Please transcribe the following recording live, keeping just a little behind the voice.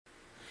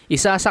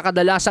Isa sa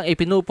kadalasang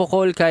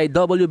ipinupukol kay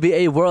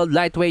WBA World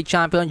Lightweight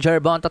Champion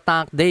Gervonta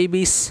 "Tank"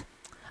 Davis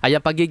ay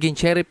ang pagiging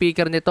cherry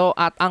picker nito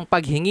at ang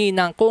paghingi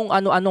ng kung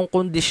ano-anong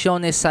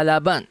kondisyones sa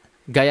laban,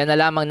 gaya na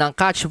lamang ng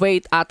catch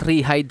weight at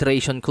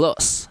rehydration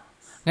clause.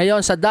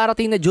 Ngayon sa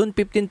darating na June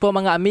 15 po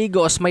mga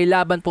amigos, may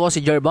laban po si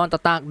Gervonta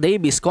 "Tank"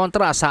 Davis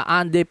kontra sa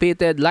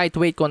undefeated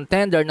lightweight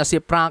contender na si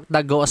Frank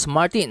 "The Ghost"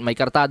 Martin. May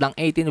kartadang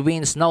 18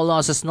 wins, no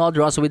losses, no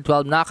draws with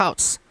 12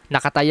 knockouts.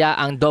 Nakataya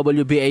ang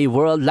WBA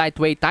World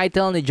Lightweight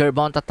title ni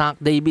Gervonta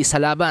 "Tank" Davis sa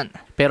laban.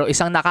 Pero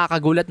isang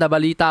nakakagulat na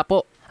balita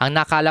po ang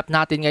nakalap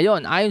natin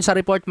ngayon. Ayon sa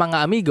report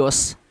mga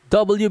amigos,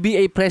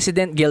 WBA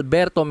President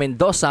Gilberto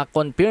Mendoza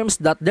confirms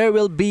that there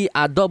will be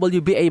a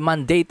WBA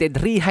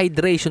mandated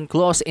rehydration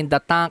clause in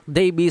the Tank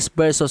Davis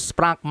versus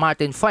Frank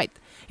Martin fight.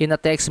 In a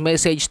text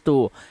message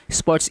to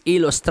Sports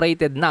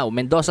Illustrated now,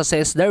 Mendoza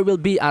says there will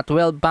be a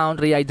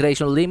 12-pound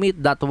rehydration limit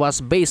that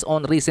was based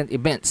on recent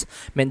events.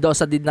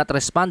 Mendoza did not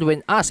respond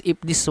when asked if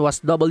this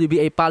was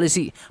WBA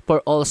policy for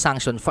all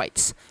sanctioned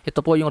fights. Ito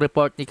po yung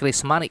report ni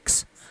Chris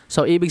Mannix.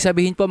 So ibig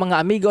sabihin po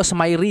mga amigos,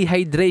 may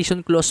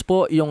rehydration clause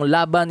po yung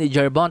laban ni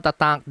Gervonta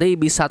 "Tank"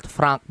 Davis at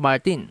Frank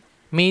Martin.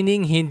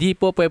 Meaning hindi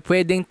po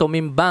pwedeng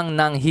tumimbang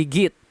ng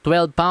higit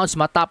 12 pounds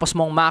matapos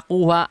mong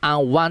makuha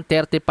ang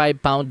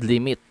 135-pound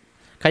limit.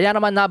 Kaya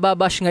naman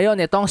nababash ngayon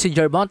itong si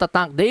Gervonta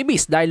 "Tank"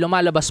 Davis dahil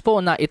lumalabas po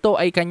na ito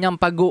ay kanyang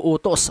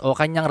pag-uutos o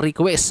kanyang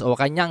request o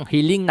kanyang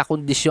hiling na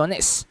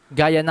kondisyones,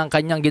 gaya ng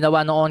kanyang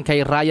ginawa noon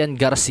kay Ryan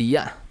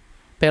Garcia.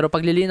 Pero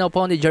paglilinaw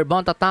po ni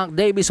Gervonta "Tank"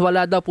 Davis,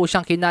 wala daw po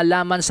siyang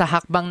kinalaman sa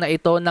hakbang na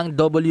ito ng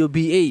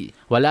WBA.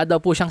 Wala daw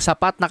po siyang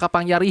sapat na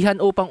kapangyarihan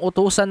upang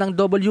utusan ng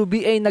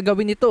WBA na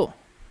gawin ito.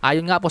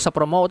 Ayon nga po sa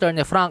promoter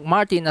ni Frank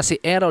Martin na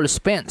si Errol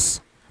Spence,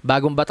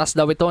 bagong batas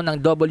daw ito ng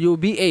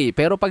WBA.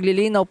 Pero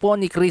paglilinaw po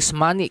ni Chris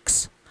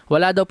Mannix,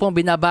 wala daw pong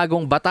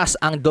binabagong batas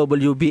ang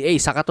WBA.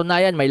 Sa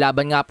katunayan, may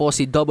laban nga po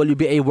si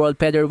WBA World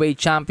Featherweight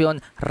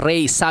Champion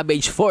Ray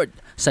 "Savage" Ford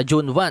sa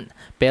June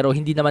 1. Pero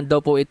hindi naman daw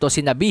po ito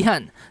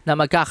sinabihan na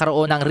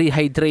magkakaroon ng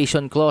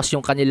rehydration clause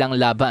yung kanilang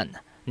laban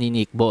ni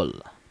Nick Ball.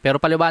 Pero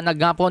paliwanag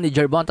nga po ni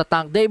Gervonta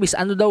 "Tank" Davis,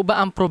 ano daw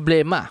ba ang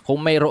problema kung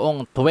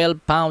mayroong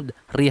 12-pound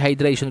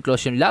rehydration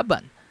clause yung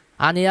laban?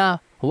 Aniya,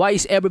 why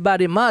is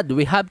everybody mad?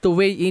 We have to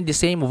weigh in the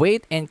same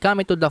weight and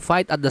come into the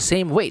fight at the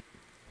same weight.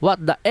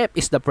 What the F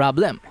is the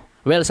problem?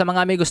 Well, sa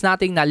mga amigos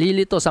nating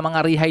nalilito sa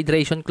mga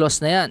rehydration clause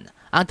na yan,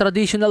 ang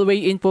traditional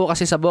weigh-in po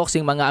kasi sa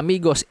boxing mga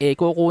amigos,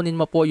 kukunin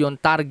mo po yung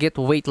target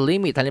weight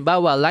limit.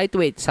 Halimbawa,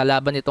 lightweight sa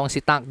laban nitong si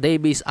Tank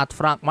Davis at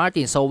Frank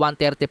Martin. So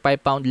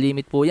 135-pound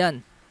limit po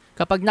yan.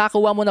 Kapag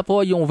nakuha mo na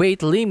po yung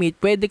weight limit,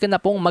 pwede ka na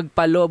pong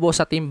magpalobo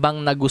sa timbang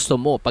na gusto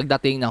mo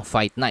pagdating ng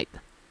fight night.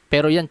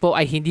 Pero yan po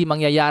ay hindi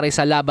mangyayari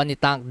sa laban ni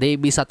Tank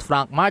Davis at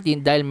Frank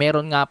Martin dahil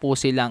meron nga po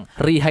silang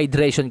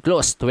rehydration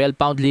clause.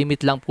 12-pound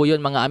limit lang po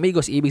yun mga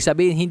amigos. Ibig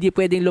sabihin hindi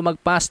pwedeng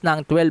lumagpas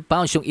ng 12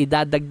 pounds yung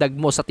idadagdag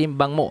mo sa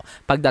timbang mo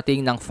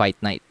pagdating ng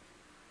fight night.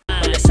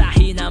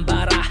 Malasahin ang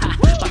baraha,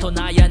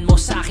 patunayan mo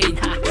sa akin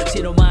ha.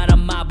 Sino man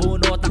ang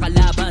mabunot na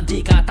kalaban, di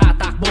ka